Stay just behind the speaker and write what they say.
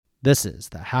This is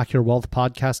the Hack Your Wealth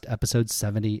Podcast, episode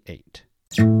 78.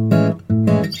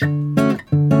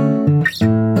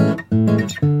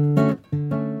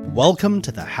 Welcome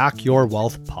to the Hack Your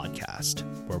Wealth Podcast,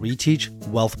 where we teach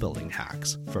wealth building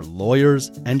hacks for lawyers,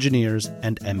 engineers,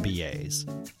 and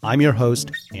MBAs. I'm your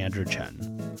host, Andrew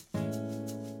Chen.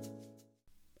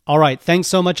 All right, thanks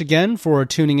so much again for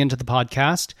tuning into the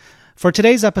podcast. For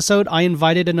today's episode, I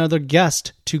invited another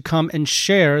guest to come and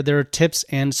share their tips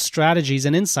and strategies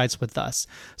and insights with us.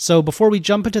 So before we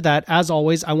jump into that, as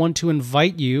always, I want to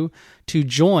invite you to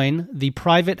join the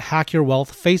private Hack Your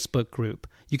Wealth Facebook group.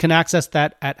 You can access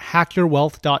that at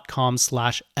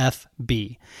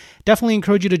hackyourwealth.com/FB. Definitely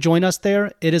encourage you to join us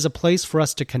there. It is a place for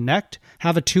us to connect,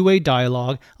 have a two-way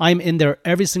dialogue. I'm in there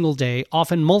every single day,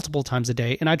 often multiple times a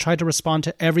day, and I try to respond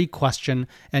to every question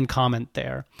and comment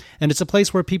there. And it's a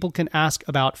place where people can ask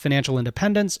about financial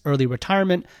independence, early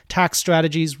retirement, tax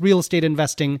strategies, real estate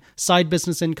investing, side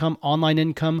business income, online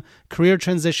income, career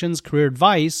transitions, career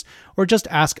advice, or just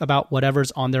ask about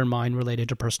whatever's on their mind related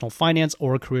to personal finance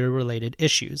or career-related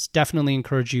issues. Definitely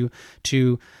encourage you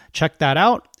to check that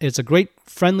out. It's a great,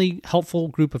 friendly, helpful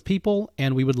group of people,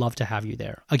 and we would love to have you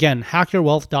there. Again,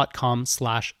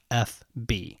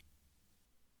 hackyourwealth.com/FB.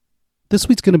 This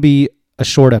week's going to be a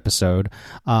short episode.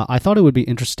 I thought it would be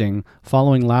interesting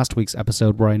following last week's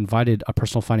episode where I invited a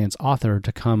personal finance author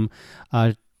to come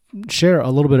share a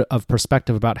little bit of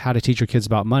perspective about how to teach your kids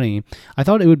about money. I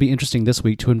thought it would be interesting this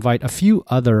week to invite a few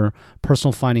other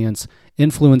personal finance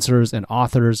influencers and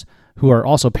authors who are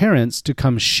also parents to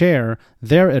come share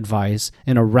their advice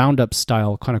in a roundup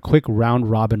style, kind of quick round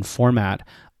robin format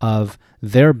of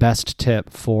their best tip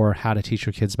for how to teach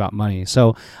your kids about money.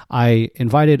 So I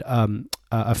invited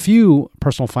a few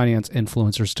personal finance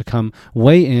influencers to come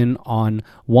weigh in on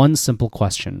one simple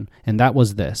question, and that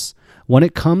was this. When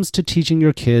it comes to teaching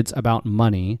your kids about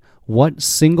money, what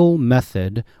single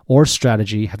method or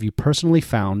strategy have you personally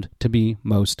found to be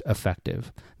most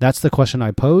effective? That's the question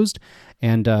I posed.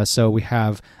 And so we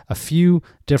have a few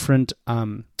different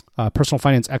personal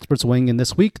finance experts weighing in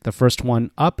this week. The first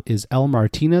one up is Elle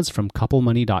Martinez from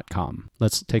CoupleMoney.com.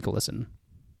 Let's take a listen.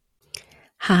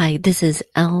 Hi, this is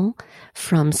Elle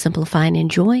from Simplify and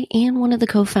Enjoy and one of the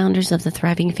co-founders of the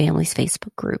Thriving Families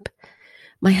Facebook group.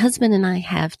 My husband and I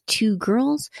have two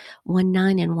girls, one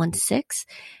 9 and one 6,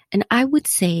 and I would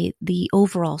say the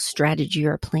overall strategy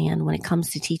or plan when it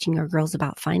comes to teaching our girls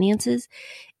about finances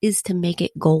is to make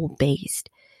it goal-based.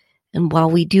 And while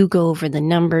we do go over the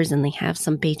numbers and they have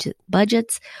some basic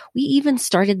budgets, we even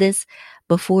started this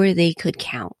before they could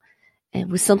count. It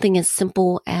was something as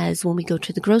simple as when we go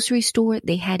to the grocery store,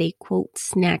 they had a quote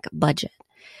snack budget.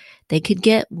 They could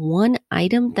get one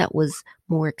item that was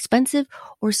more expensive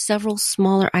or several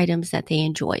smaller items that they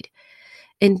enjoyed.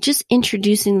 And just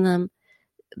introducing them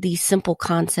these simple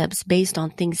concepts based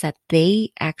on things that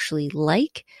they actually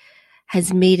like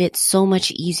has made it so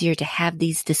much easier to have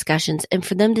these discussions and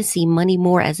for them to see money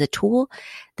more as a tool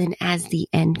than as the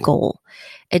end goal.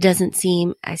 It doesn't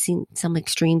seem, I've seen some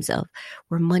extremes of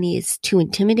where money is too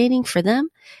intimidating for them.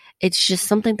 It's just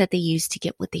something that they use to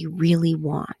get what they really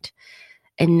want.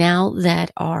 And now that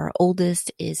our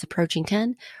oldest is approaching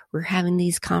 10, we're having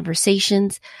these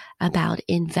conversations about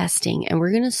investing. And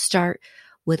we're going to start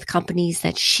with companies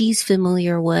that she's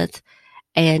familiar with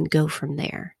and go from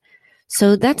there.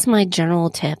 So that's my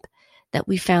general tip that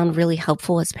we found really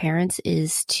helpful as parents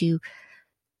is to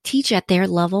teach at their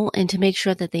level and to make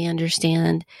sure that they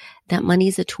understand that money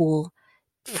is a tool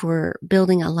for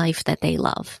building a life that they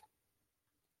love.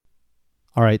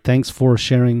 All right, thanks for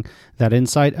sharing that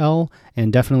insight, Elle,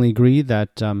 and definitely agree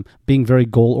that being very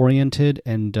goal-oriented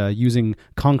and using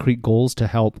concrete goals to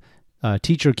help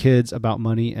teach your kids about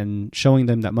money and showing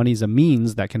them that money is a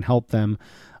means that can help them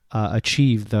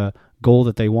achieve the goal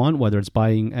that they want, whether it's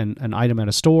buying an item at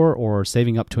a store or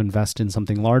saving up to invest in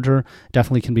something larger,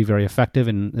 definitely can be very effective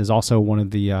and is also one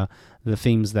of the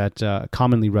themes that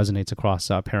commonly resonates across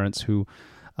parents who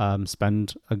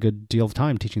spend a good deal of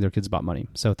time teaching their kids about money.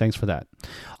 So thanks for that.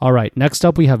 All right, next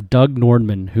up we have Doug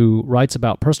Nordman, who writes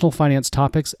about personal finance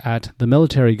topics at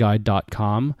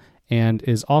themilitaryguide.com and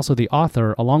is also the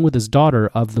author, along with his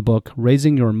daughter, of the book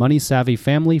Raising Your Money-Savvy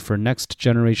Family for Next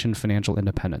Generation Financial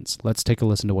Independence. Let's take a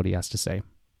listen to what he has to say.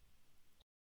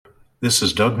 This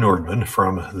is Doug Nordman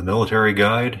from The Military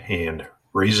Guide and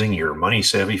Raising Your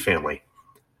Money-Savvy Family.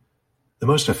 The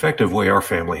most effective way our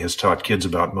family has taught kids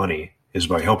about money is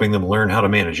by helping them learn how to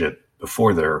manage it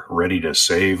before they're ready to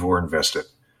save or invest it.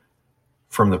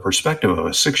 From the perspective of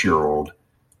a 6-year-old,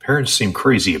 parents seem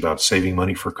crazy about saving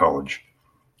money for college.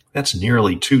 That's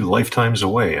nearly 2 lifetimes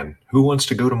away, and who wants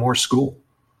to go to more school?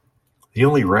 The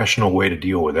only rational way to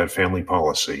deal with that family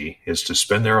policy is to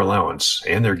spend their allowance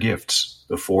and their gifts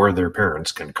before their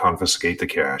parents can confiscate the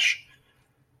cash.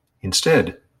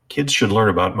 Instead, kids should learn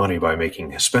about money by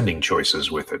making spending choices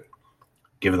with it.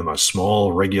 Give them a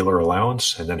small, regular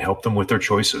allowance and then help them with their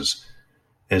choices.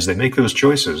 As they make those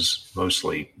choices,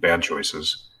 mostly bad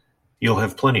choices, you'll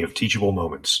have plenty of teachable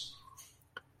moments.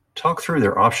 Talk through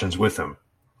their options with them.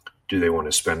 Do they want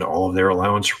to spend all of their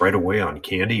allowance right away on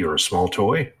candy or a small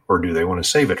toy, or do they want to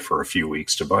save it for a few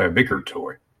weeks to buy a bigger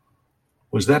toy?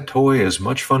 Was that toy as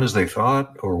much fun as they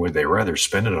thought, or would they rather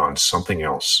spend it on something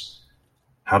else?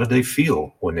 How did they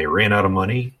feel when they ran out of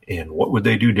money, and what would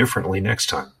they do differently next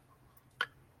time?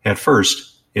 At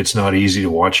first, it's not easy to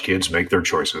watch kids make their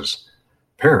choices.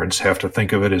 Parents have to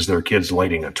think of it as their kids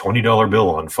lighting a $20 bill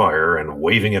on fire and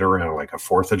waving it around like a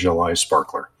 4th of July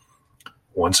sparkler.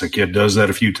 Once a kid does that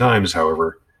a few times,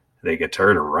 however, they get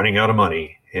tired of running out of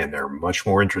money and they're much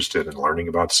more interested in learning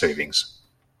about savings.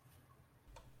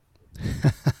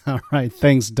 All right,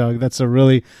 thanks, Doug. That's a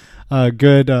really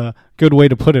good way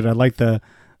to put it. I like the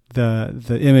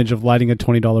image of lighting a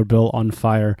 $20 bill on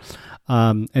fire,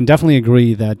 and definitely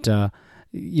agree that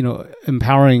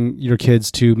empowering your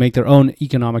kids to make their own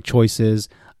economic choices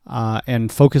and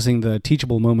focusing the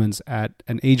teachable moments at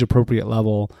an age-appropriate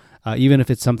level. Even if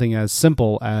it's something as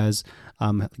simple as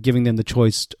giving them the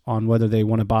choice on whether they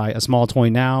want to buy a small toy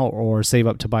now or save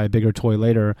up to buy a bigger toy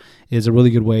later, is a really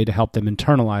good way to help them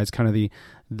internalize kind of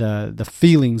the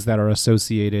feelings that are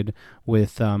associated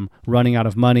with running out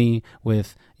of money,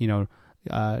 with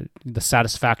the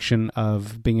satisfaction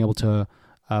of being able to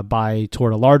buy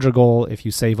toward a larger goal if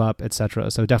you save up, etc.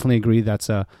 So definitely agree that's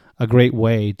a great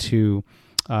way to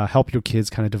help your kids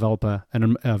kind of develop a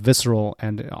visceral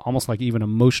and almost like even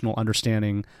emotional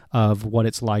understanding of what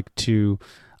it's like to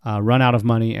run out of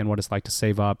money, and what it's like to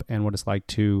save up, and what it's like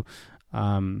to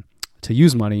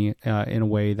use money in a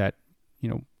way that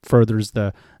furthers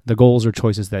the goals or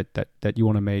choices that you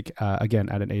want to make, again,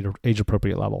 at an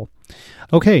age-appropriate level.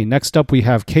 Okay, next up we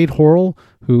have Kate Horrell,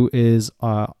 who is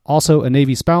also a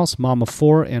Navy spouse, mom of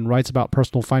 4, and writes about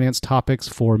personal finance topics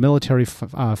for military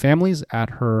families at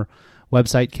her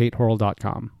website,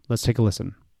 katehorrell.com. Let's take a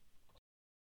listen.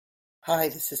 Hi,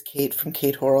 this is Kate from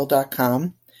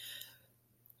katehorrell.com.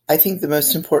 I think the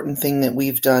most important thing that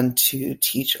we've done to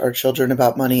teach our children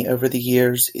about money over the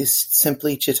years is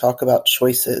simply to talk about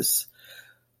choices.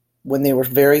 When they were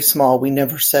very small, we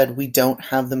never said we don't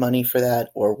have the money for that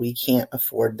or we can't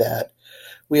afford that.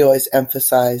 We always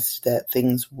emphasized that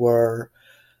things were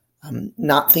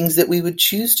not things that we would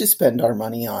choose to spend our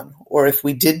money on. Or if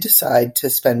we did decide to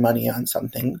spend money on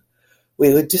something,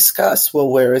 we would discuss, well,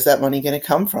 where is that money going to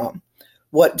come from?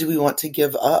 What do we want to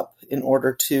give up in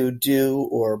order to do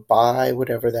or buy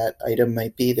whatever that item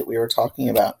might be that we were talking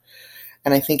about?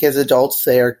 And I think as adults,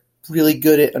 they are really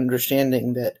good at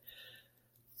understanding that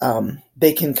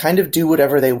they can kind of do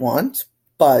whatever they want,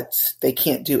 but they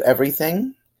can't do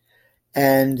everything,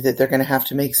 and that they're going to have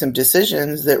to make some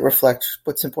decisions that reflect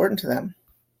what's important to them.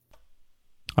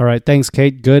 All right. Thanks,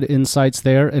 Kate. Good insights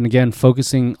there. And again,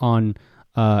 focusing on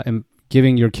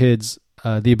giving your kids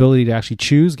the ability to actually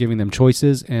choose, giving them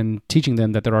choices, and teaching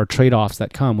them that there are trade-offs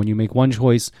that come. When you make one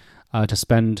choice to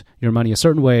spend your money a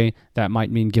certain way, that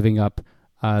might mean giving up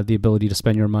the ability to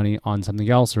spend your money on something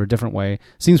else or a different way.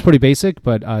 Seems pretty basic,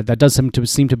 but that does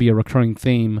seem to be a recurring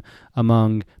theme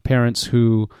among parents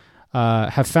who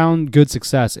have found good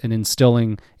success in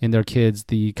instilling in their kids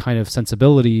the kind of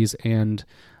sensibilities and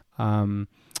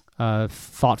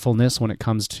thoughtfulness when it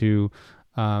comes to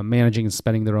managing and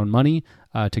spending their own money,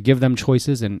 to give them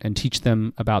choices and teach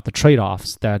them about the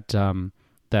trade-offs that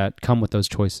come with those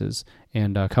choices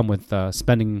and come with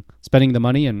spending the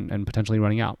money and potentially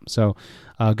running out. So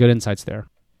good insights there.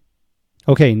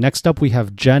 Okay, next up we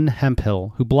have Jen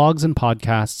Hemphill, who blogs and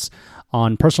podcasts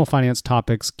on personal finance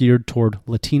topics geared toward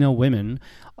Latina women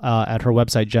at her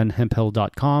website,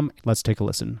 jenhemphill.com. Let's take a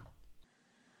listen.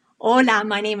 Hola,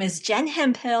 my name is Jen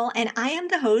Hemphill, and I am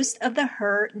the host of the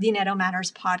Her Dinero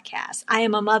Matters podcast. I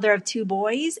am a mother of 2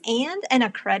 boys and an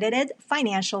accredited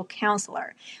financial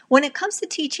counselor. When it comes to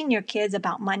teaching your kids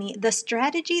about money, the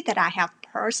strategy that I have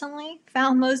personally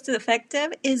found most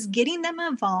effective is getting them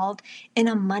involved in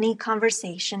a money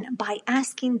conversation by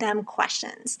asking them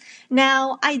questions.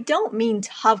 Now, I don't mean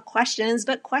tough questions,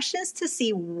 but questions to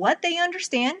see what they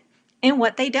understand and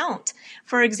what they don't.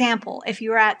 For example, if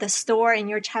you're at the store and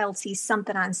your child sees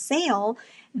something on sale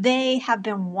they have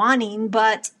been wanting,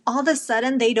 but all of a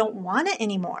sudden they don't want it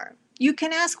anymore, you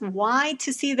can ask why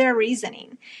to see their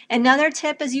reasoning. Another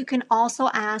tip is you can also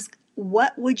ask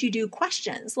what would you do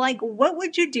questions, like what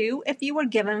would you do if you were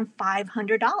given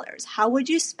 $500? How would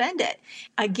you spend it?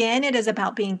 Again, it is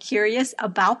about being curious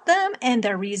about them and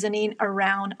their reasoning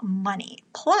around money.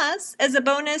 Plus, as a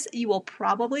bonus, you will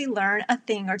probably learn a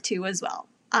thing or two as well.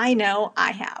 I know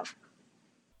I have.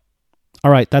 All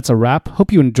right, that's a wrap.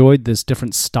 Hope you enjoyed this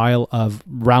different style of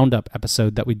roundup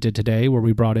episode that we did today, where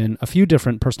we brought in a few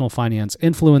different personal finance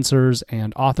influencers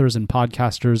and authors and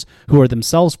podcasters who are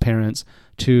themselves parents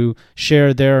to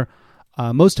share their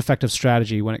most effective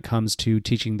strategy when it comes to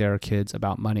teaching their kids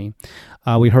about money.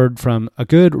 We heard from a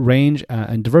good range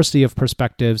and diversity of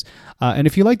perspectives. And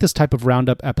if you like this type of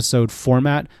roundup episode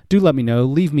format, do let me know.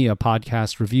 Leave me a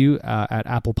podcast review at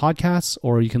Apple Podcasts,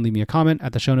 or you can leave me a comment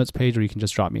at the show notes page, or you can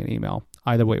just drop me an email.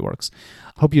 Either way works.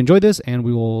 Hope you enjoyed this, and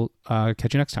we will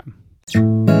catch you next time.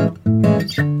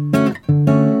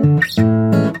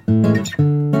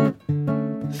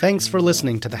 Thanks for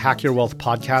listening to the Hack Your Wealth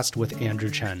podcast with Andrew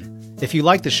Chen. If you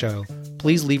like the show,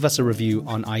 please leave us a review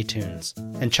on iTunes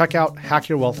and check out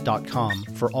hackyourwealth.com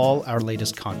for all our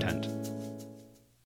latest content.